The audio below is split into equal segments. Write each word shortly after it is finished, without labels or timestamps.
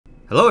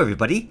Hello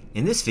everybody,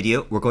 in this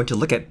video we're going to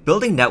look at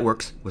building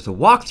networks with a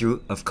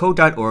walkthrough of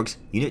Code.org's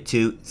Unit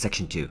 2,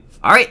 Section 2.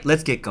 Alright,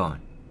 let's get going.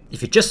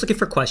 If you're just looking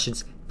for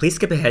questions, please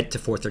skip ahead to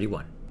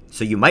 431.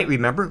 So you might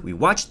remember we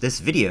watched this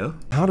video.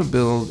 How to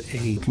build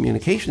a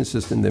communication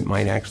system that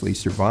might actually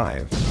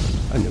survive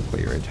a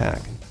nuclear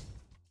attack.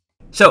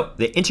 So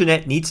the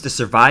internet needs to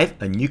survive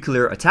a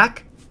nuclear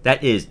attack.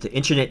 That is, the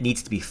internet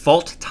needs to be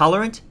fault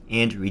tolerant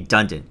and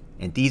redundant.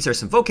 And these are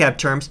some vocab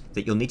terms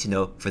that you'll need to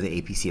know for the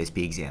AP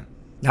CSP exam.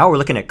 Now we're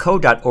looking at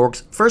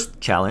Code.org's first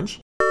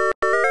challenge.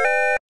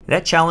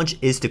 That challenge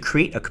is to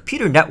create a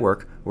computer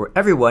network where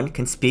everyone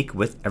can speak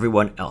with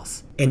everyone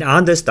else. And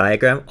on this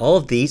diagram, all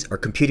of these are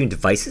computing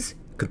devices.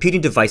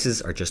 Computing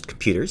devices are just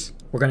computers.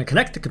 We're going to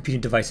connect the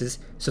computing devices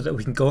so that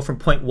we can go from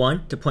point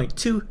 1 to point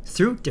 2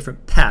 through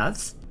different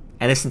paths.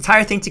 And this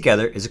entire thing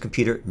together is a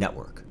computer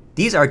network.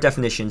 These are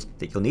definitions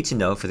that you'll need to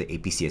know for the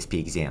AP CSP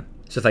exam.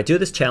 So if I do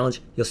this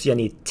challenge, you'll see I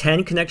need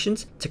 10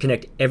 connections to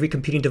connect every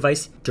computing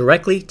device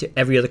directly to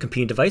every other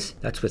computing device.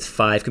 That's with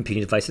 5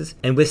 computing devices.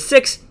 And with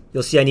 6,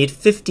 you'll see I need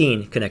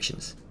 15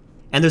 connections.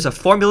 And there's a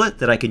formula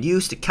that I can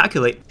use to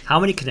calculate how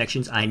many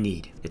connections I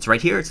need. It's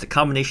right here, it's the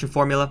combination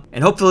formula.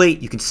 And hopefully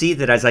you can see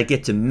that as I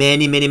get to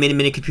many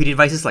computing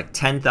devices, like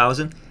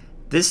 10,000,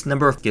 this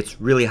number gets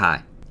really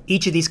high.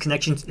 Each of these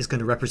connections is going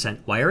to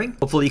represent wiring.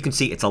 Hopefully you can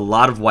see it's a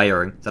lot of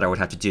wiring that I would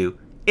have to do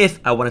if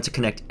I wanted to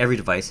connect every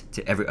device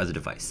to every other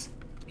device.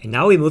 And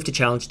now we move to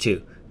challenge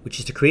 2, which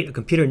is to create a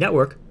computer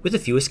network with the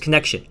fewest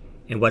connection.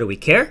 And why do we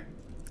care?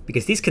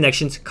 Because these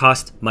connections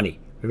cost money.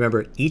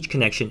 Remember, each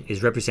connection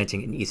is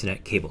representing an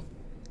Ethernet cable.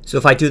 So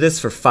if I do this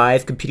for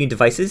 5 computing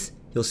devices,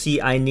 you'll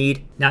see I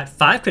need not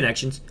 5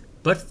 connections,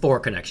 but 4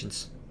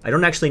 connections. I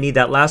don't actually need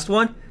that last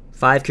one.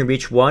 5 can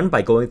reach 1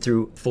 by going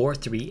through 4,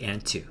 3,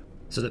 and 2.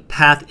 So the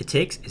path it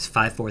takes is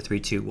 5, 4, 3,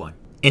 2, 1.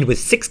 And with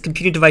 6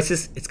 computing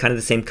devices, it's kind of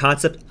the same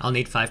concept. I'll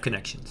need 5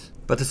 connections.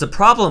 But there's a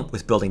problem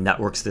with building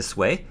networks this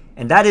way,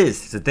 and that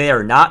is that they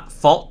are not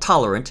fault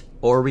tolerant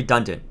or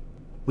redundant.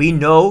 We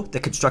know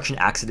that construction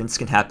accidents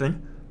can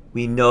happen.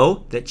 We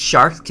know that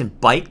sharks can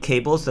bite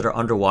cables that are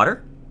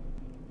underwater.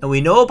 And we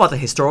know about the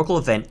historical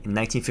event in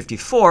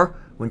 1954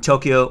 when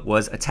Tokyo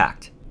was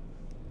attacked.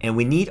 And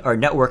we need our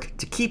network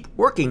to keep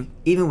working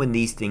even when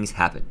these things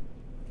happen.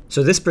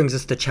 So this brings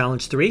us to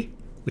challenge 3,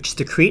 which is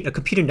to create a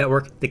computer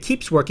network that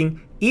keeps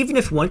working even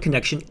if one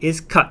connection is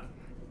cut.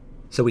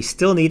 So we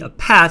still need a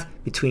path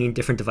between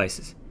different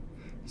devices.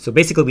 So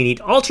basically we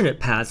need alternate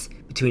paths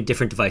between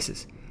different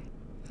devices.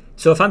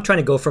 So if I'm trying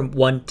to go from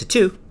 1 to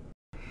 2,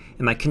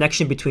 and my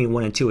connection between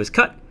 1 and 2 is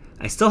cut,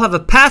 I still have a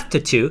path to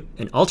 2,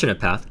 an alternate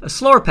path, a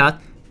slower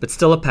path, but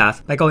still a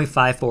path by going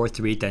 5, 4,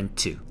 3, then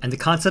 2. And the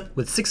concept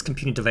with 6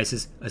 computing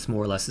devices is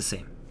more or less the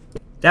same.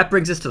 That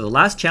brings us to the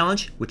last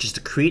challenge, which is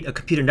to create a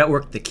computer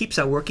network that keeps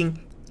on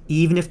working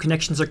even if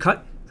connections are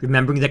cut,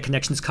 remembering that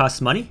connections cost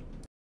money.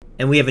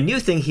 And we have a new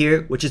thing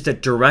here, which is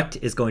that direct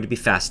is going to be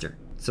faster.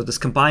 So this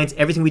combines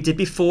everything we did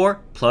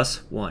before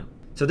plus 1.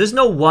 So there's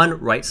no one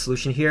right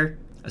solution here.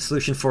 A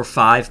solution for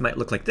 5 might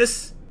look like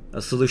this.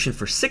 A solution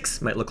for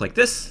 6 might look like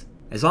this.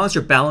 As long as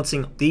you're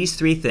balancing these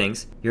 3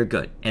 things, you're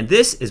good. And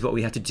this is what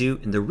we have to do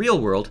in the real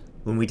world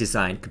when we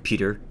design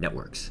computer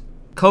networks.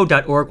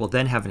 Code.org will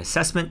then have an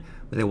assessment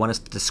where they want us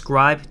to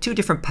describe 2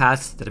 different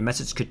paths that a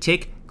message could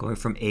take going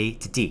from A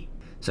to D.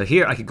 So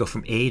here I could go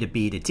from A to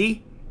B to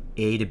D,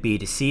 A to B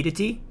to C to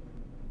D,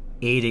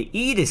 A to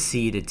E to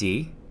C to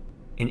D,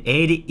 and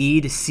A to E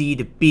to C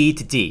to B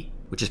to D,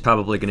 which is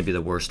probably going to be the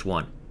worst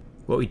one.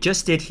 What we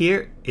just did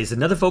here is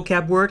another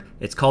vocab word.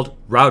 It's called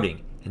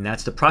routing, and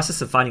that's the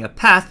process of finding a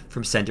path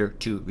from sender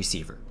to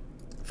receiver.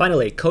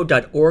 Finally,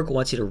 Code.org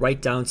wants you to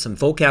write down some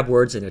vocab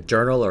words in a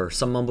journal or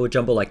some mumbo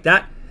jumbo like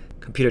that.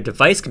 Computer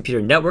device,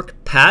 computer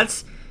network,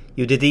 paths.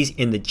 You did these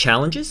in the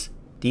challenges.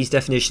 These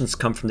definitions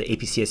come from the AP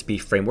CSP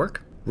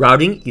framework.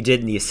 Routing, you did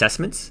in the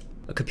assessments.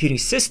 A computing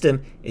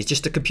system is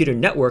just a computer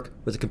network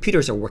where the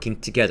computers are working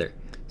together.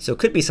 So it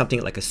could be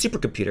something like a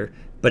supercomputer,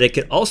 but it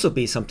could also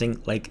be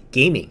something like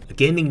gaming. A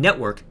gaming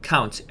network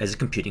counts as a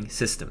computing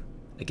system.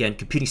 Again,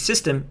 computing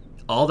system,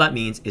 all that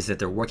means is that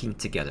they're working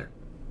together.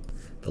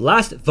 The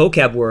last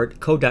vocab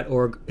word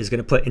Code.org is going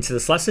to put into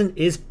this lesson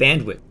is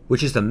bandwidth,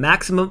 which is the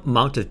maximum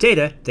amount of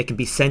data that can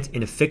be sent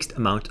in a fixed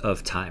amount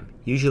of time,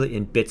 usually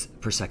in bits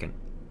per second.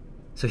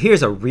 So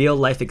here's a real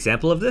life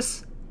example of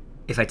this.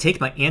 If I take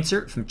my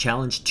answer from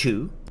challenge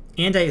 2,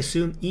 and I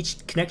assume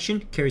each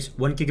connection carries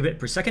 1 gigabit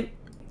per second,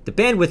 the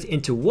bandwidth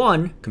into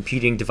one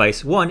computing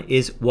device 1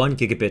 is 1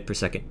 gigabit per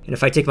second. And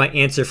if I take my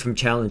answer from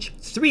challenge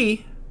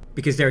 3,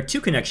 because there are 2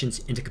 connections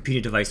into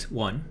computing device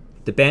 1,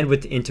 the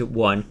bandwidth into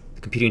one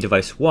computing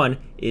device 1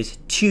 is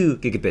 2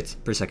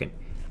 gigabits per second.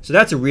 So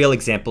that's a real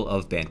example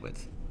of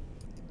bandwidth.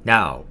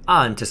 Now,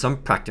 on to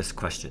some practice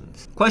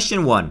questions.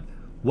 Question 1.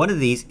 One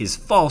of these is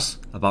false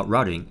about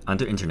routing on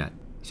the internet.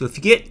 So if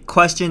you get a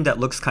question that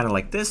looks kind of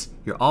like this,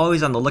 you're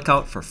always on the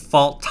lookout for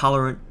fault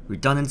tolerant,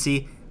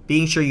 redundancy,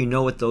 being sure you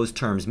know what those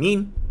terms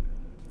mean.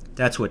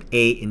 That's what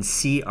A and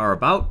C are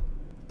about.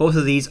 Both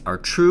of these are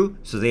true,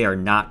 so they are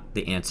not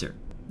the answer.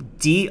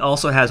 D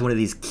also has one of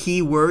these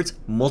key words,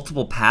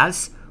 multiple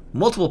paths.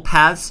 Multiple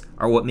paths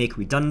are what make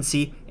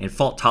redundancy and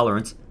fault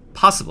tolerance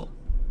possible.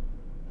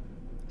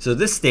 So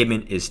this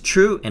statement is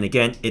true, and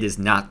again, it is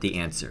not the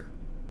answer.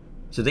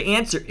 So the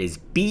answer is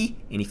B,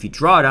 and if you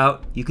draw it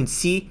out, you can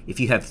see if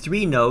you have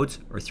 3 nodes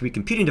or 3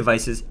 computing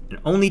devices and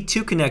only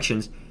 2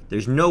 connections,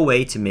 there's no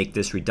way to make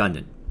this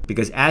redundant.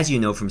 Because as you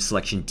know from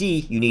selection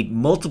D, you need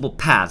multiple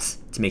paths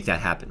to make that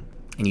happen.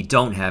 And you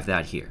don't have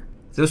that here.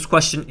 This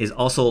question is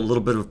also a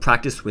little bit of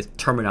practice with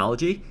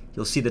terminology.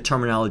 You'll see the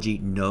terminology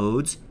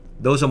nodes.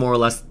 Those are more or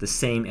less the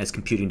same as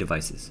computing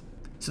devices.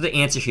 So the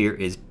answer here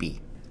is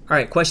B. All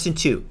right, question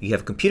 2. You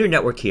have a computer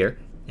network here,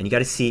 and you got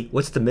to see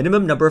what's the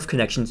minimum number of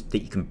connections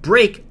that you can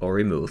break or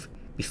remove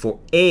before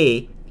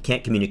A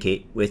can't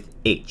communicate with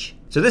H.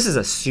 So this is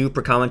a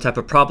super common type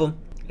of problem.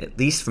 At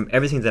least from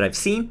everything that I've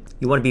seen,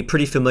 you want to be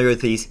pretty familiar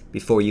with these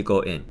before you go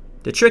in.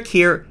 The trick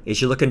here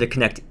is you're looking to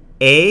connect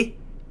A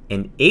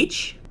and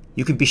H.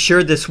 You can be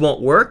sure this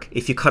won't work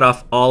if you cut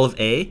off all of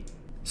A,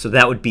 so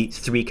that would be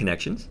 3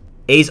 connections.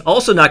 A is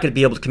also not going to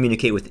be able to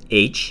communicate with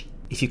H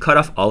if you cut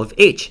off all of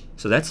H,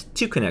 so that's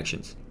 2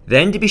 connections.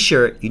 Then to be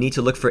sure, you need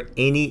to look for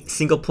any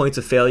single points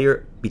of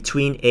failure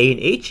between A and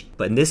H,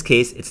 but in this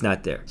case, it's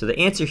not there. So the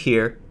answer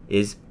here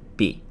is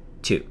B,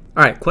 2.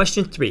 All right,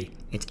 question 3.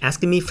 It's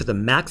asking me for the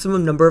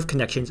maximum number of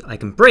connections I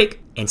can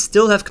break and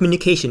still have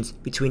communications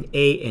between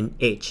A and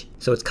H.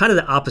 So it's kind of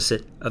the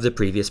opposite of the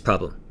previous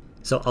problem.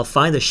 So I'll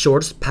find the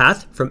shortest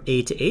path from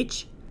A to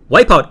H,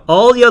 wipe out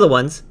all the other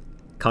ones,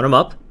 count them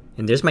up,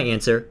 and there's my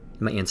answer.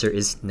 And my answer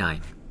is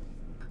 9.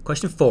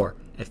 Question 4.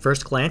 At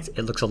first glance,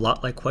 it looks a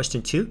lot like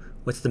question 2.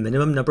 What's the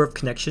minimum number of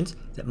connections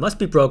that must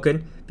be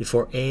broken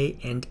before A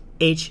and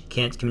H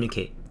can't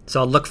communicate?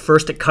 So I'll look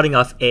first at cutting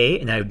off A,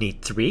 and I would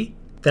need 3.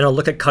 Then I'll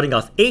look at cutting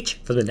off H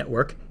for the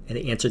network, and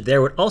the answer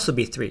there would also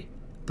be 3.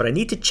 But I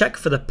need to check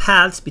for the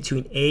paths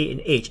between A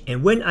and H,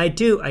 and when I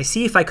do, I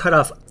see if I cut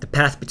off the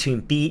path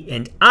between B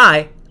and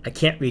I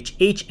can't reach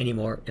H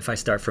anymore if I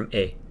start from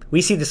A.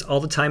 We see this all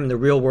the time in the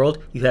real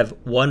world. You have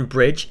one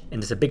bridge,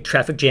 and there's a big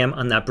traffic jam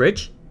on that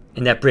bridge,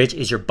 and that bridge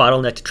is your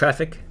bottleneck to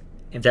traffic.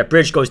 If that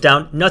bridge goes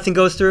down, nothing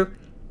goes through.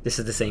 This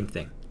is the same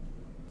thing.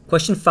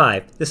 Question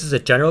 5. This is a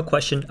general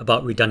question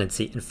about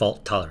redundancy and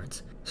fault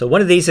tolerance. So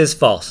one of these is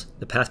false.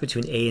 The path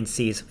between A and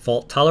C is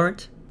fault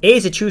tolerant. A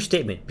is a true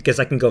statement because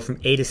I can go from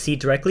A to C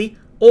directly,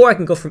 or I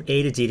can go from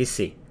A to D to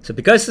C. So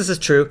because this is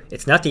true,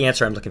 it's not the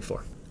answer I'm looking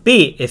for.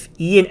 B, if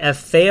E and F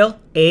fail,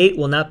 A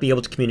will not be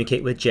able to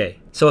communicate with J.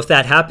 So if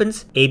that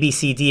happens, A, B,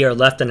 C, D are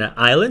left on an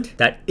island.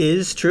 That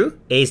is true.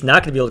 A is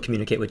not going to be able to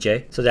communicate with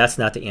J, so that's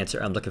not the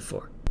answer I'm looking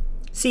for.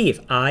 C, if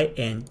I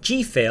and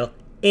G fail,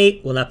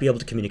 A will not be able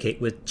to communicate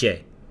with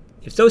J.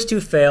 If those two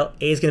fail,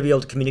 A is going to be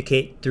able to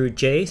communicate through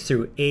J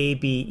through A,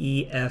 B,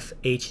 E, F,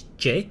 H,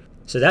 J.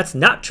 So that's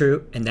not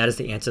true, and that is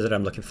the answer that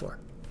I'm looking for.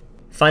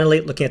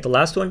 Finally, looking at the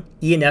last one,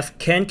 E and F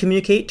can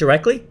communicate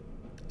directly,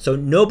 so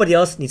nobody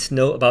else needs to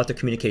know about their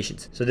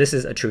communications. So this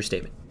is a true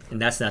statement,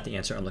 and that's not the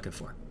answer I'm looking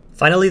for.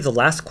 Finally, the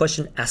last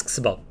question asks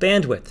about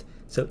bandwidth.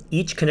 So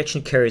each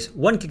connection carries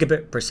 1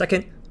 gigabit per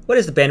second. What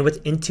is the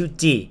bandwidth into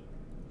D?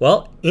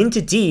 Well,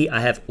 into D, I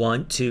have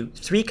 1, 2,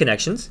 3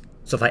 connections.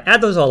 So if I add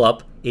those all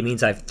up, it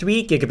means I have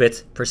 3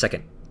 gigabits per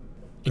second.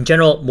 In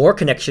general, more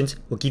connections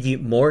will give you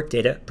more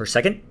data per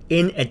second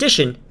in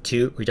addition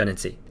to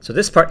redundancy. So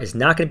this part is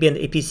not going to be on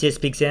the AP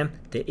CSP exam.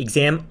 The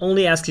exam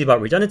only asks you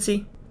about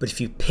redundancy, but if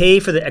you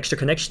pay for the extra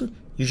connection,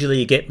 usually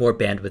you get more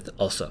bandwidth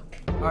also.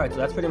 Alright, so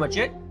that's pretty much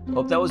it.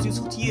 Hope that was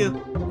useful to you.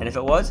 And if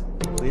it was,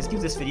 please give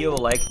this video a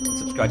like and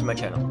subscribe to my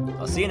channel.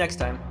 I'll see you next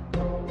time.